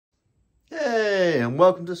Hey, and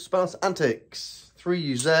welcome to Spanish Antics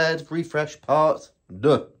 3UZ refresh part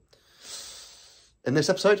 2. In this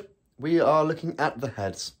episode, we are looking at the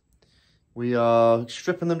heads. We are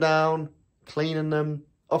stripping them down, cleaning them,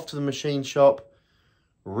 off to the machine shop,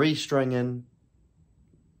 restringing,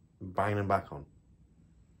 banging them back on.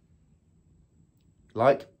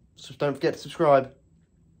 Like, so don't forget to subscribe.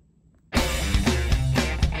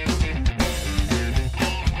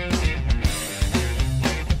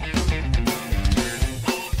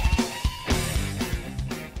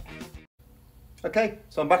 Okay,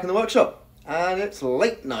 so I'm back in the workshop and it's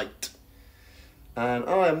late night and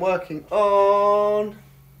I am working on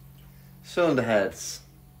cylinder heads.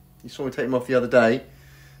 You saw me take them off the other day.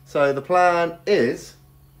 So the plan is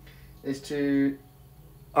to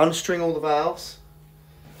unstring all the valves.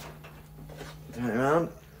 Turn it around.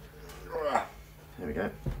 There we go.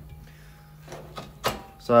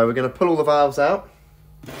 So we're going to pull all the valves out,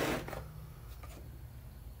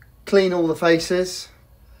 clean all the faces,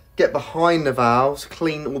 get behind the valves,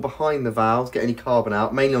 clean all behind the valves, get any carbon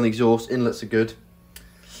out, mainly on the exhaust. Inlets are good.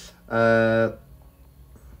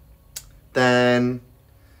 Then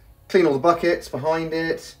clean all the buckets behind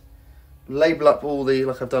it, label up all the,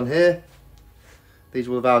 like I've done here. These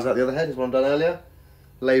are all the valves out the other head, is what I've done earlier.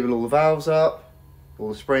 Label all the valves up, all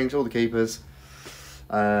the springs, all the keepers.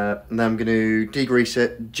 And then I'm going to degrease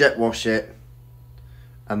it, jet wash it,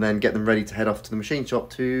 and then get them ready to head off to the machine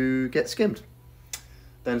shop to get skimmed.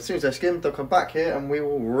 Then as soon as they're skimmed, they'll come back here and we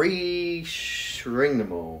will re-string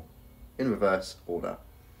them all in reverse order.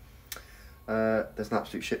 There's an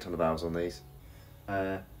absolute shit ton of valves on these.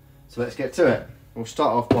 So let's get to it. We'll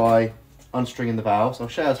start off by unstringing the valves. I'll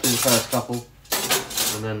show us through the first couple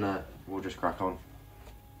and then we'll just crack on.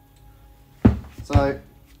 So,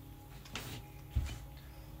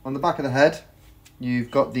 on the back of the head,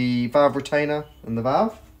 you've got the valve retainer and the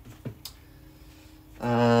valve.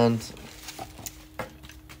 And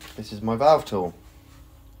this is my valve tool,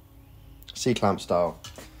 C-clamp style.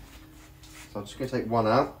 So I'm just going to take one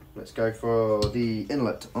out. Let's go for the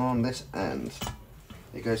inlet on this end.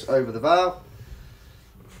 It goes over the valve.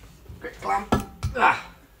 Quick clamp. Ah.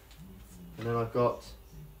 And then I've got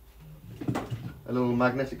a little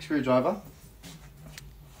magnetic screwdriver,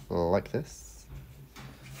 like this.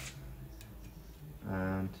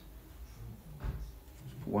 And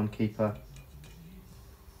one keeper,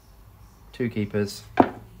 two keepers.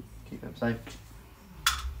 Keep them safe.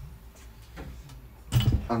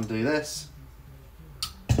 Undo this.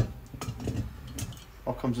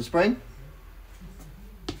 Off comes the spring.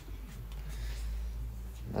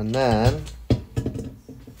 And then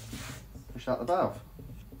push out the valve.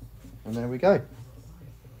 And there we go.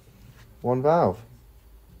 One valve.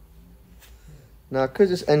 Now, because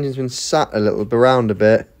this engine's been sat a little around a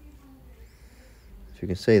bit, if you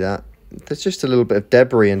can see that, there's just a little bit of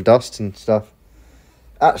debris and dust and stuff.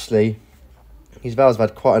 Actually, these valves have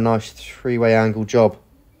had quite a nice three-way angle job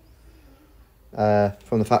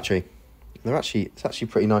from the factory. It's actually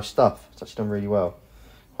pretty nice stuff. It's actually done really well.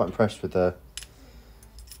 Quite impressed with the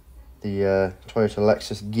Toyota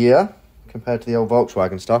Lexus gear compared to the old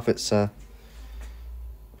Volkswagen stuff. It's a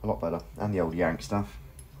lot better, and the old Yank stuff.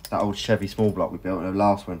 That old Chevy small block we built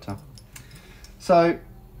last winter. So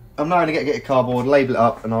I'm now going to get a cardboard, label it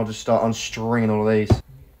up, and I'll just start unstringing all of these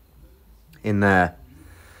in there.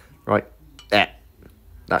 Right there.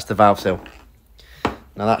 That's the valve seal.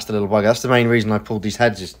 Now that's the little bugger. That's the main reason I pulled these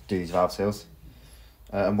heads, just to do these valve seals.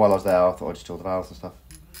 And while I was there, I thought I'd just do all the valves and stuff.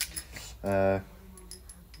 They're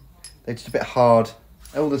just a bit hard.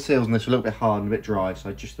 All the seals in this were a little bit hard and a bit dry, so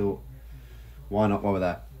I just thought, why not while we're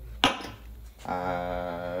there?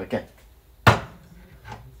 Okay.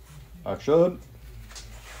 Action.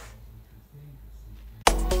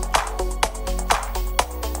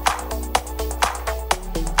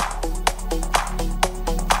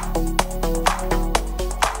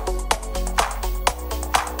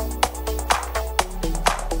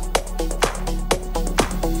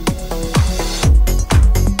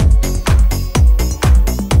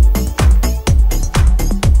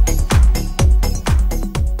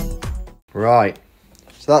 Right,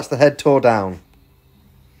 so that's the head tore down.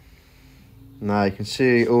 Now you can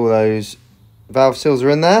see all those valve seals are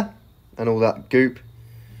in there and all that goop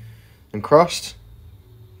and crust.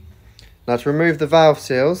 Now to remove the valve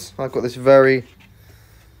seals, I've got this very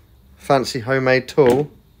fancy homemade tool,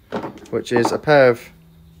 which is a pair of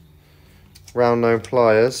round nose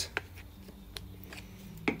pliers,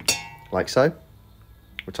 like so,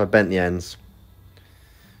 which I bent the ends.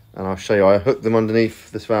 And I'll show you, I hooked them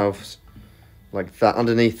underneath this valves, like that,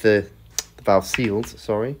 underneath the valve seals,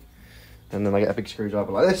 sorry. And then I get a big screwdriver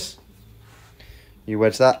like this. You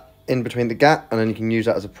wedge that in between the gap, and then you can use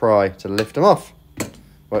that as a pry to lift them off.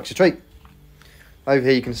 Works a treat. Over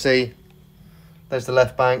here you can see there's the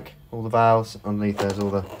left bank, all the valves. Underneath there's all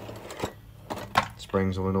the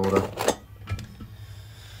springs all in order.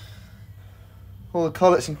 All the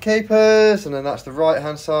collets and keepers, and then that's the right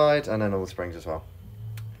hand side, and then all the springs as well.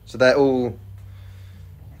 So they're all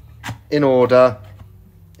in order,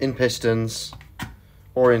 in pistons,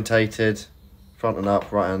 orientated, front and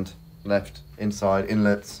up, right hand, left, inside,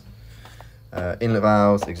 inlets, inlet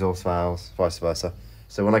valves, exhaust valves, vice versa.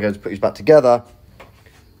 So when I go to put these back together,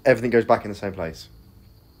 everything goes back in the same place,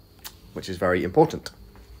 which is very important.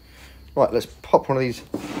 Right, let's pop one of these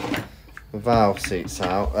valve seats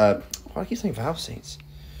out. Why do I keep saying valve seats?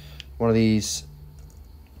 One of these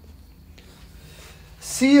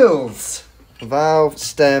seals, valve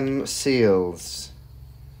stem seals.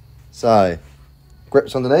 So,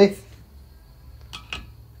 grips underneath,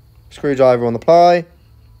 screwdriver on the ply.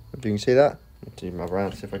 If you can see that, I'll do my other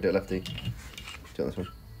hand, see if I can do it lefty. Do it this one.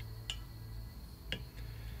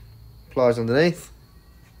 Plies underneath,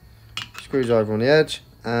 screwdriver on the edge,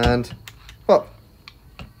 and pop.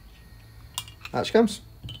 Out she comes.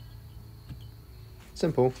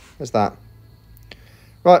 Simple as that.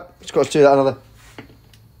 Right, just got to do that another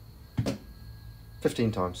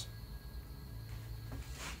 15 times.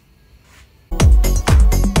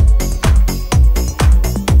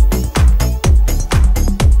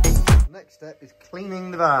 Next step is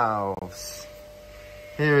cleaning the valves.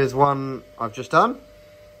 Here is one I've just done.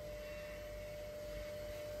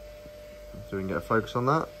 So we can get a focus on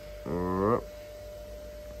that.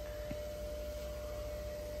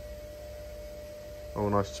 All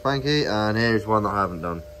nice and spanky, and here's one that I haven't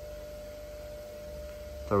done.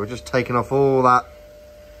 So we're just taking off all that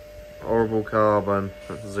horrible carbon.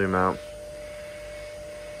 Let's zoom out.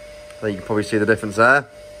 I think you can probably see the difference there.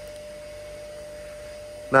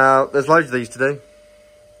 Now, there's loads of these to do.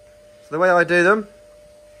 So the way I do them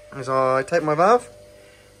is I take my valve,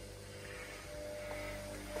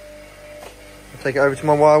 I take it over to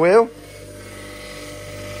my wire wheel,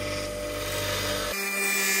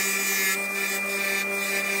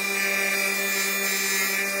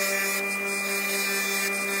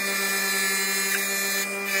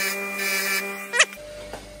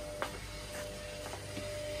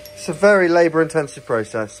 it's a very labour intensive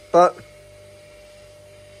process, but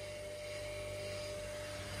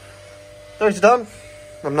those are done.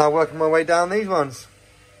 I'm now working my way down these ones.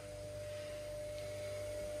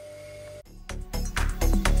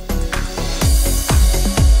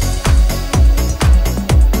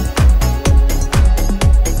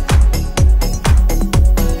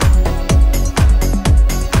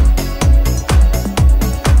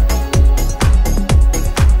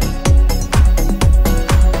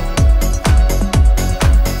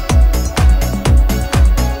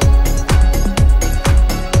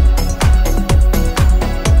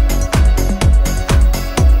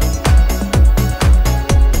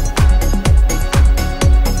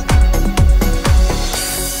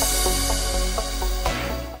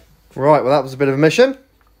 Right, well that was a bit of a mission.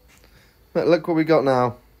 But look what we got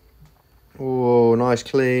now. Oh, nice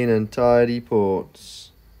clean and tidy ports.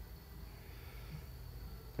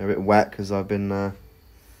 They're a bit wet because I've been...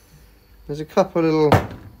 there's a couple of little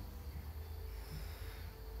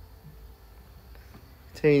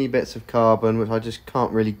teeny bits of carbon which I just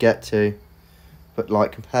can't really get to. But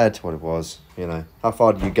like compared to what it was, you know, how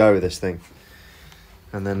far do you go with this thing?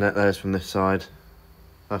 And then there's from this side.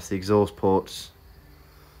 That's the exhaust ports.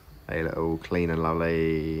 They look all clean and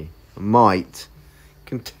lovely. I might,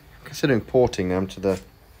 considering porting them to the,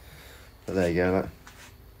 but there you go.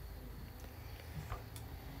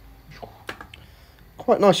 Look.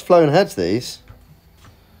 Quite nice flowing heads, these.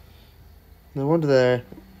 No wonder they're,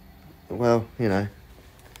 well, you know,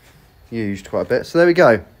 used quite a bit. So there we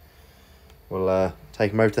go. We'll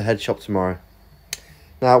take them over to the head shop tomorrow.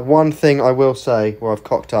 Now, one thing I will say where I've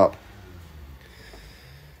cocked up,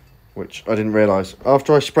 which I didn't realise.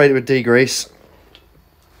 After I sprayed it with degrease,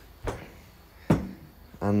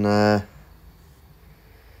 and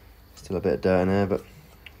still a bit of dirt in there, but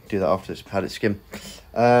do that after it's had its skim.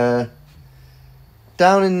 Down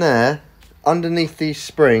in there, underneath these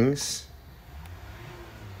springs,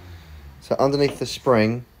 so underneath the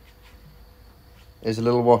spring is a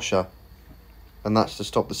little washer, and that's to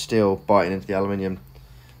stop the steel biting into the aluminium.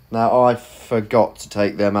 Now I forgot to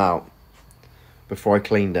take them out before I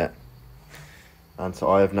cleaned it. And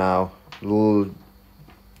so I have now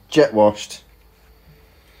jet washed.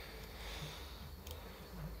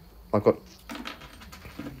 I've got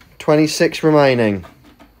 26 remaining.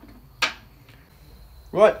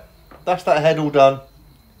 Right, that's that head all done.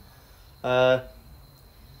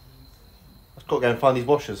 Got to go and find these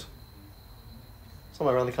washers.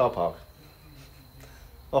 Somewhere around the car park.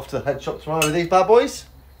 Off to the head shop tomorrow with these bad boys.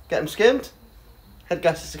 Get them skimmed. Head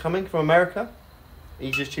gaskets are coming from America.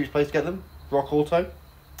 Easiest, cheapest place to get them. Rock Auto.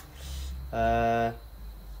 Yeah.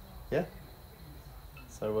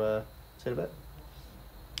 So, see you in a bit.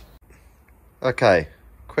 Okay,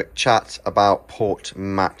 quick chat about port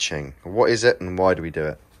matching. What is it and why do we do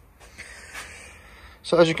it?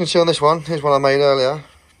 So as you can see on this one, here's one I made earlier.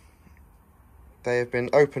 They have been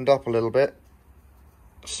opened up a little bit,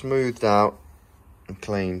 smoothed out and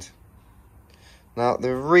cleaned. Now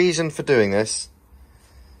the reason for doing this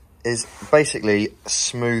is basically a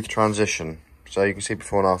smooth transition. So you can see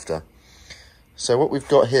before and after. So what we've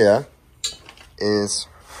got here is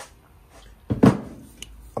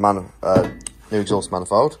a new exhaust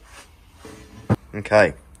manifold.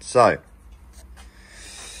 Okay, so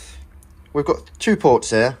we've got two ports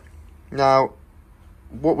here. Now,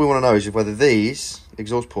 what we want to know is whether these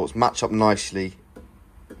exhaust ports match up nicely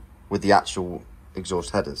with the actual exhaust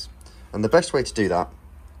headers. And the best way to do that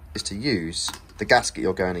is to use the gasket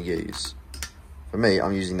you're going to use. For me,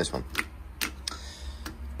 I'm using this one.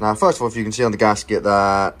 Now, first of all, if you can see on the gasket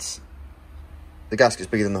that the gasket's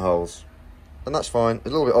bigger than the holes. And that's fine, it's a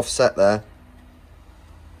little bit offset there.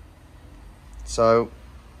 So,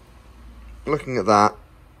 looking at that,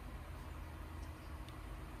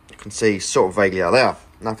 you can see sort of vaguely how they are.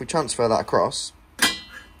 Now if we transfer that across,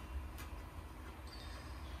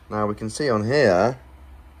 now we can see on here,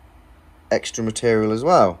 extra material as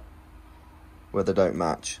well, where they don't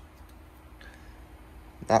match.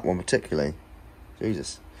 That one particularly,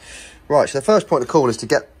 Jesus. Right, so the first point of call is to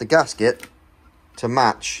get the gasket to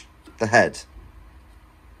match the head.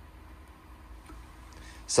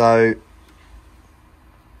 So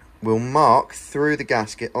we'll mark through the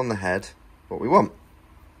gasket on the head what we want.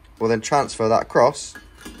 We'll then transfer that across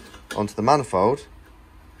onto the manifold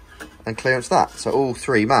and clearance that. So all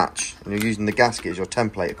three match, and you're using the gasket as your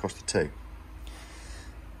template across the two.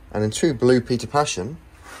 And in true blue Peter Passion,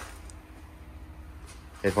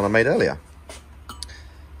 here's one I made earlier.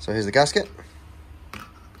 So here's the gasket.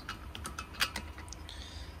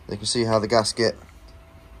 You can see how the gasket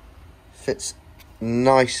fits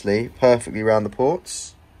nicely, perfectly around the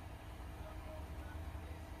ports.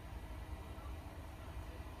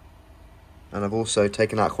 And I've also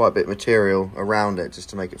taken out quite a bit of material around it just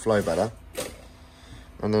to make it flow better.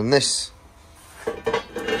 And then this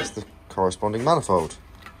is the corresponding manifold.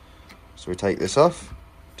 So we take this off,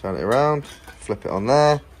 turn it around, flip it on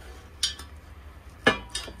there. A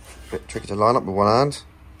bit tricky to line up with one hand.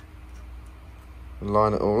 And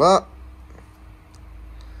line it all up.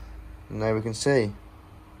 And there we can see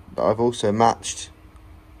that I've also matched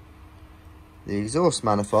the exhaust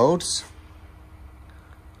manifolds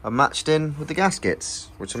are matched in with the gaskets,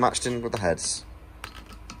 which are matched in with the heads.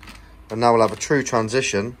 And now we'll have a true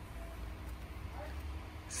transition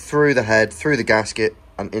through the head, through the gasket,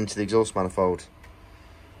 and into the exhaust manifold.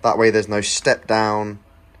 That way there's no step down.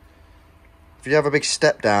 If you have a big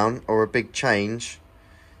step down or a big change,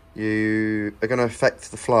 you are going to affect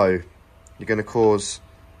the flow. You're going to cause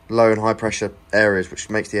low and high pressure areas, which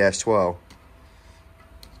makes the air swirl.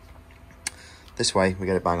 This way we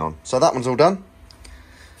get it bang on. So that one's all done.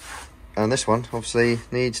 And this one obviously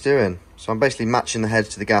needs doing. So I'm basically matching the heads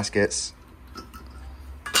to the gaskets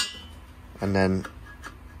and then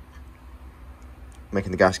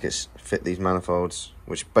making the gaskets fit these manifolds,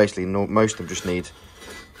 which basically most of them just need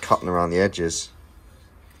cutting around the edges.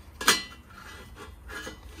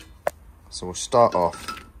 So we'll start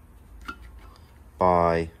off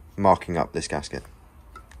by marking up this gasket.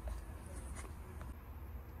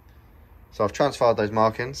 So I've transferred those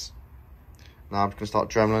markings. Now I'm just going to start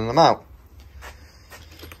dremeling them out.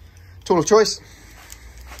 Tool of choice,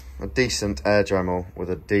 a decent air Dremel with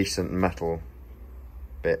a decent metal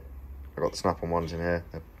bit. I've got the snap-on ones in here.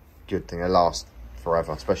 They're a good thing, they last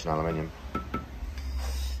forever, especially in aluminium.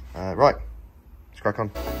 Right, let's crack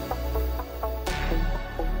on.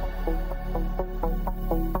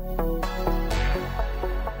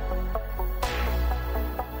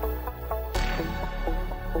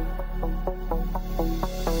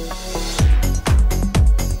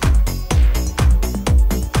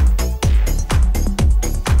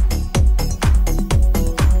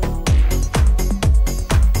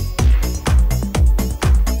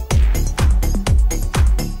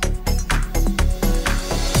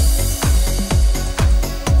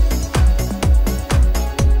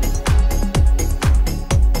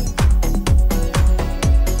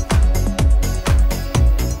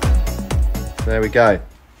 There we go.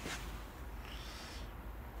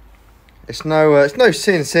 It's no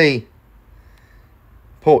CNC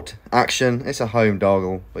port action. It's a home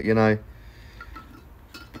doggle, but you know,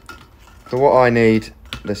 for what I need,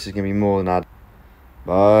 this is going to be more than add.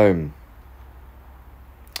 Boom.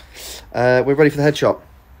 We're ready for the head shop,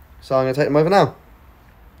 so I'm going to take them over now.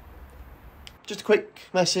 Just a quick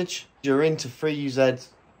message. You're into free UZ,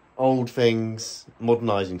 old things,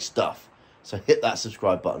 modernising stuff, so hit that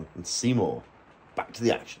subscribe button and see more. Back to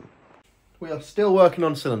the action. We are still working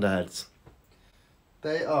on cylinder heads.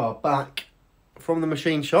 They are back from the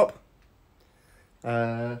machine shop.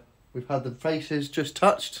 We've had the faces just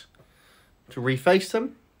touched to reface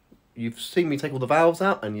them. You've seen me take all the valves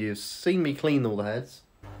out and you've seen me clean all the heads.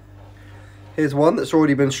 Here's one that's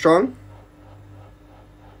already been strung.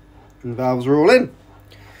 And the valves are all in.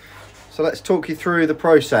 So let's talk you through the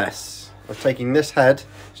process of taking this head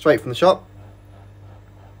straight from the shop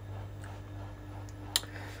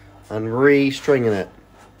and re-stringing it.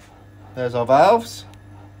 There's our valves,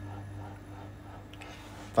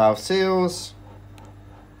 valve seals,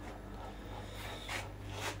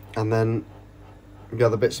 and then the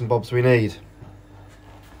other bits and bobs we need.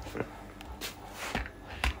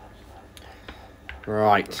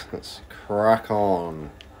 Right, let's crack on.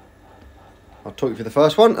 I'll talk you through the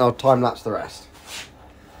first one, I'll time lapse the rest.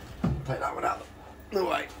 Take that one out of the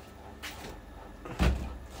way.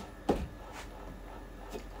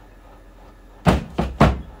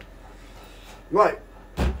 Right,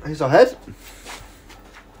 here's our head.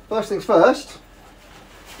 First things first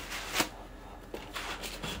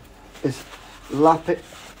is lapping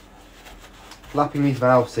these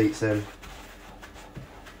valve seats in.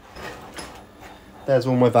 There's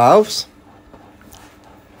all my valves.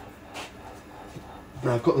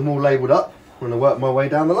 Now I've got them all labelled up. I'm going to work my way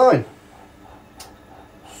down the line.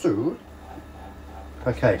 So,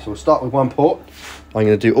 okay, so we'll start with one port. I'm going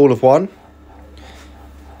to do all of one.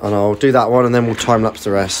 And I'll do that one and then we'll time lapse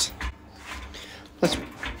the rest. Let's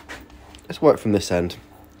work from this end.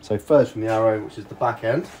 So first from the arrow, which is the back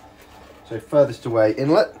end. So furthest away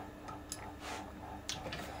inlet.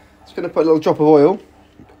 Just going to put a little drop of oil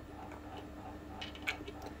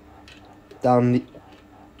down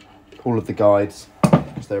all of the guides,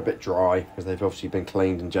 because they're a bit dry, because they've obviously been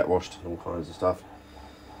cleaned and jet washed and all kinds of stuff.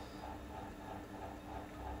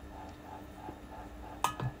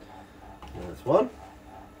 There's one.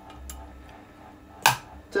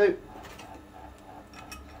 2.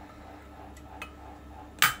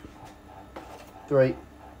 3.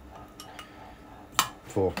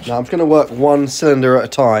 4. Now I'm just going to work one cylinder at a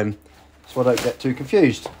time so I don't get too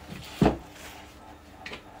confused.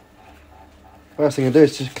 First thing I do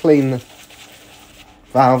is just clean the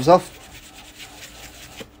valves off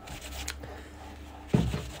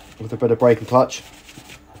with a bit of brake and clutch,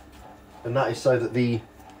 and that is so that the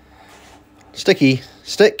sticky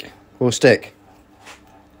stick will stick.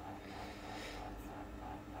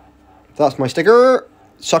 That's my sticker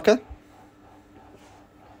sucker.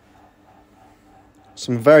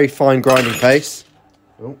 Some very fine grinding paste,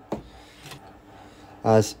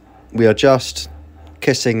 as we are just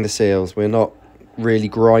kissing the seals. We're not really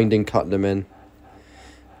grinding, cutting them in.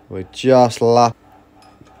 We're just lapping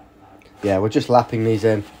these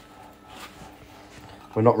in.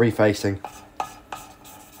 We're not refacing.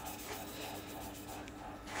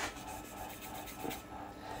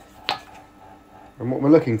 And what we're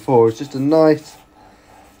looking for is just a nice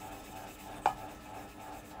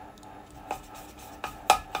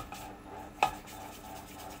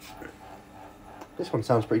this one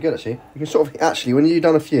sounds pretty good actually. You can sort of actually, when you've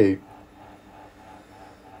done a few,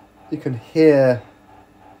 you can hear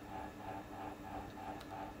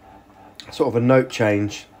sort of a note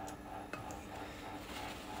change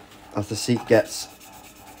as the seat gets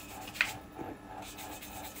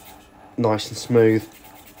nice and smooth.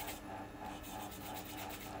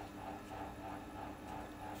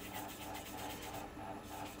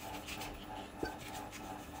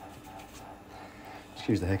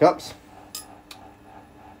 Excuse the hiccups.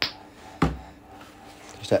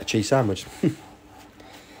 Just ate a cheese sandwich.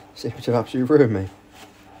 Seems to have absolutely ruined me.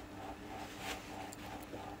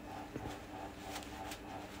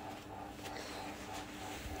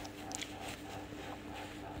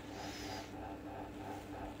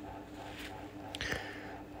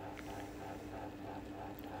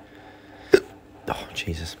 Oh,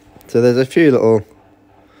 Jesus. So there's a few little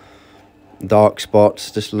dark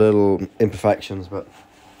spots, just little imperfections, but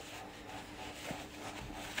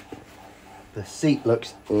the seat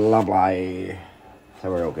looks lovely.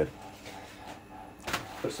 So we're all good.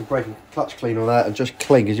 Put some brake and clutch clean on that and just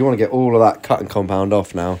clean, because you want to get all of that cutting compound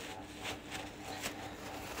off now.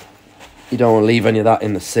 You don't want to leave any of that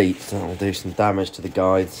in the seat, so that'll do some damage to the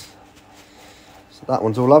guides. So that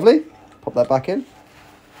one's all lovely. Pop that back in.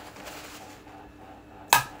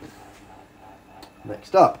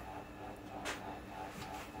 Next up,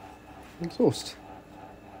 exhaust.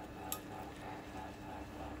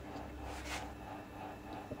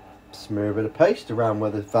 Smear a bit of paste around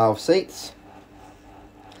where the valve seats.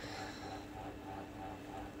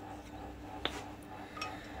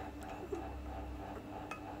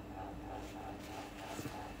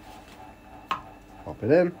 Pop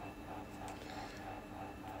it in.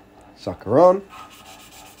 Sucker on.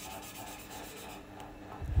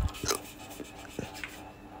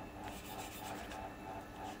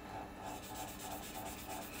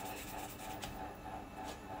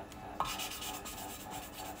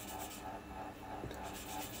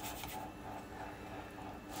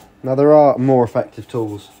 Now there are more effective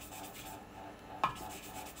tools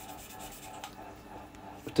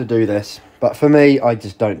to do this, but for me, I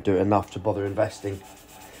just don't do it enough to bother investing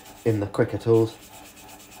in the quicker tools.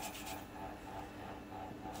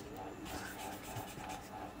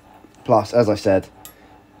 Plus, as I said,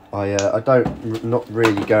 not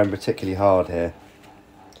really going particularly hard here.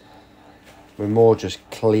 We're more just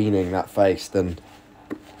cleaning that face than,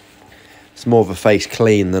 it's more of a face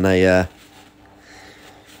clean than a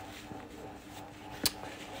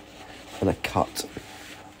cut.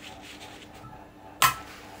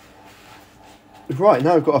 Right,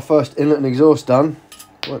 now we've got our first inlet and exhaust done.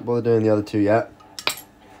 Won't bother doing the other two yet.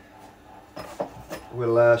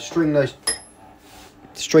 We'll string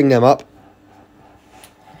them up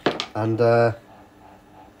and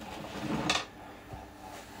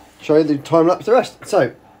show you the time lapse the rest. So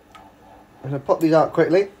I'm going to pop these out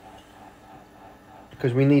quickly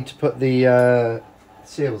because we need to put the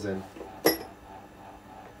seals in.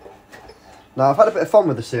 Now I've had a bit of fun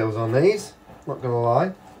with the seals on these, not going to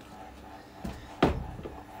lie.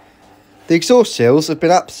 The exhaust seals have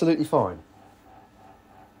been absolutely fine.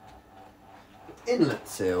 The inlet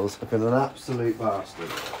seals have been an absolute bastard.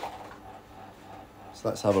 So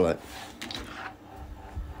let's have a look.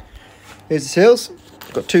 Here's the seals.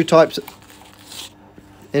 Got two types,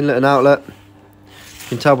 inlet and outlet. You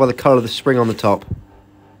can tell by the colour of the spring on the top.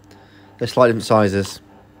 They're slightly different sizes.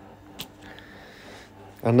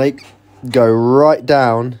 And they go right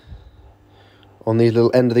down on these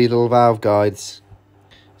little end of these little valve guides.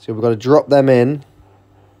 So we've got to drop them in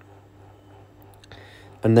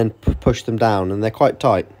and then push them down, and they're quite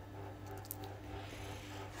tight.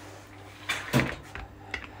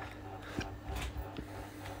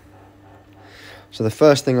 So the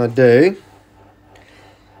first thing I do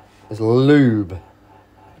is lube.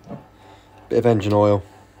 Bit of engine oil.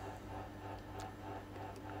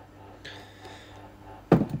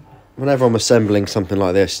 Whenever I'm assembling something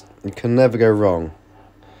like this, you can never go wrong.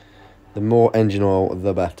 The more engine oil,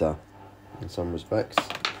 the better, in some respects.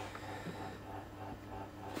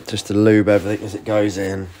 Just to lube everything as it goes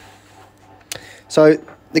in. So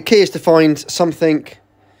the key is to find something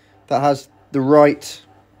that has the right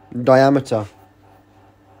diameter.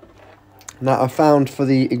 Now I found for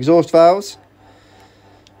the exhaust valves,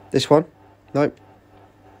 this one, nope.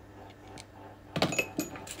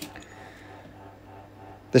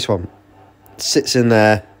 This one sits in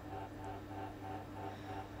there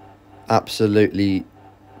absolutely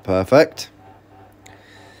perfect.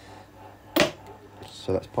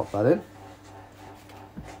 So let's pop that in.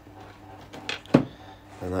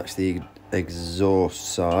 And that's the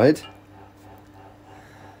exhaust side.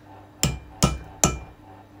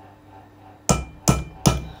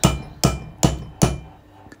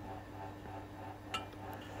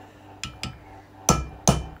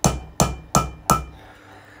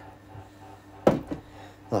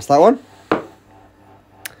 That's that one.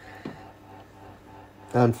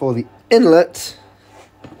 And for the inlet,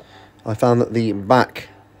 I found that the back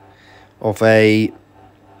of a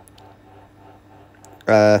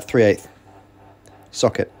 3/8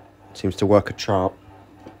 socket seems to work a charm.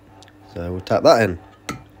 So we'll tap that in.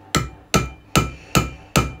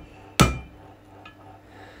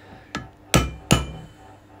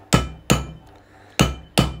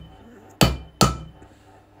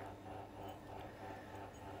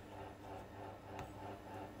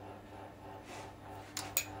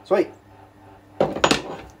 Sweet.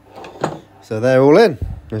 So they're all in,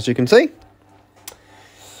 as you can see.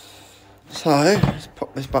 So let's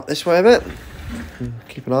pop this back this way a bit.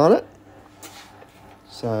 Keep an eye on it.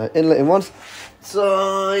 So inlet in one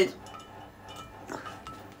side.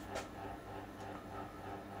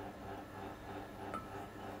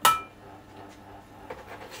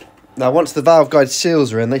 Now once the valve guide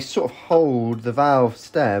seals are in, they sort of hold the valve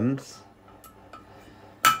stems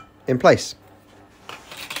in place,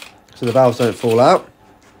 so the valves don't fall out.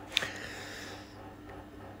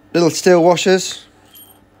 Little steel washers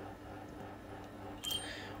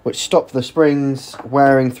which stop the springs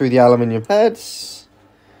wearing through the aluminium heads.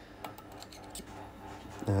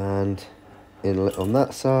 And inlet on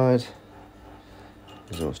that side,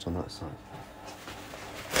 exhaust on that side.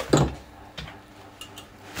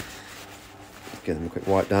 Give them a quick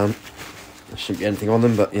wipe down. There shouldn't be anything on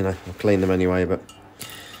them, but you know, I'll clean them anyway. But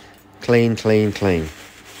clean, clean, clean.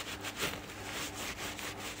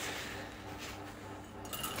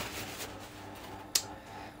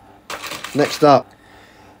 Next up,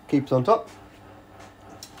 keeps on top.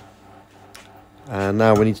 And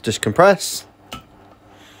now we need to just compress.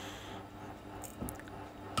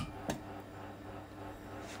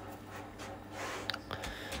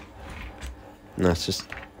 And that's just,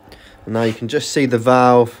 and now you can just see the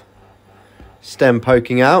valve stem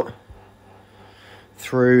poking out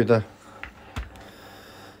through the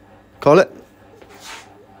collet.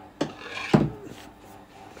 Now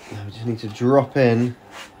we just need to drop in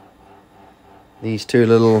these two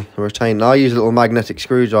little retainers. I use a little magnetic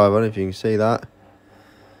screwdriver. I don't know if you can see that.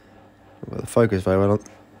 Well, the focus very well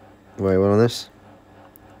on this.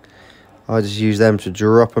 I just use them to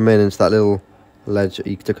drop them into that little ledge that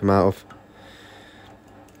you took them out of.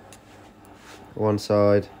 One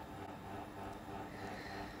side.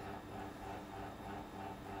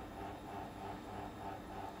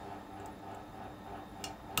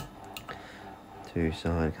 Two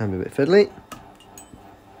side. Can be a bit fiddly.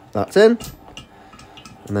 That's in.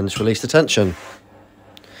 And then just release the tension.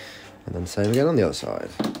 And then same again on the other side.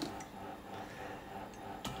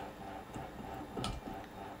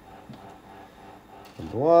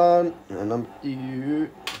 Number one and number two.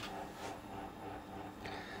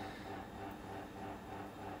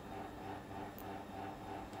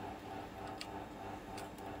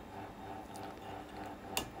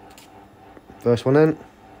 First one in.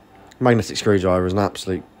 Magnetic screwdriver is an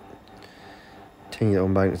absolute teeny little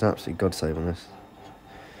magnet. It's an absolute godsave on this.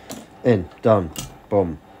 In, done,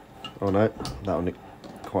 boom. Oh no, that one didn't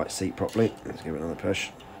quite seat properly. Let's give it another push.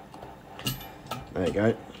 There you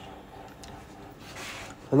go.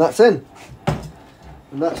 And that's in.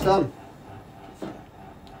 And that's done.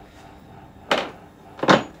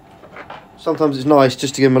 Sometimes it's nice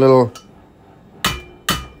just to give them a little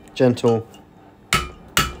gentle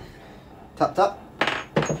tap tap.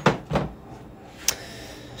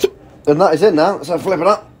 And that is it now, so flip it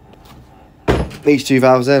up. These two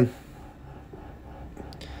valves in.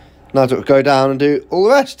 Now to go down and do all the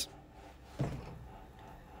rest.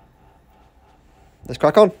 Let's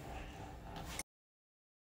crack on.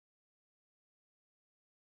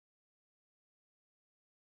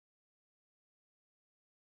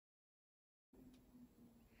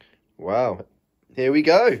 Wow, here we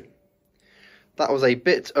go. That was a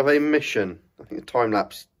bit of a mission. I think the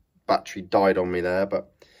time-lapse battery died on me there, but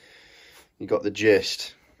you got the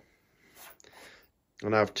gist.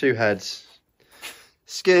 And I have two heads.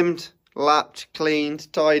 Skimmed, lapped,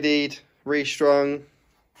 cleaned, tidied, restrung,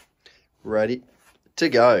 ready to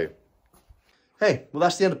go. Hey, well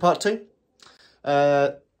that's the end of part 2.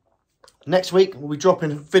 Next week we'll be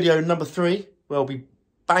dropping video number 3, where we'll be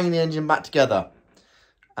banging the engine back together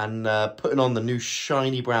and putting on the new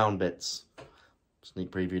shiny brown bits.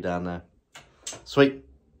 Sneak preview down there. Sweet.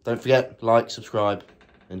 Don't forget, like, subscribe,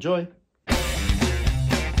 enjoy.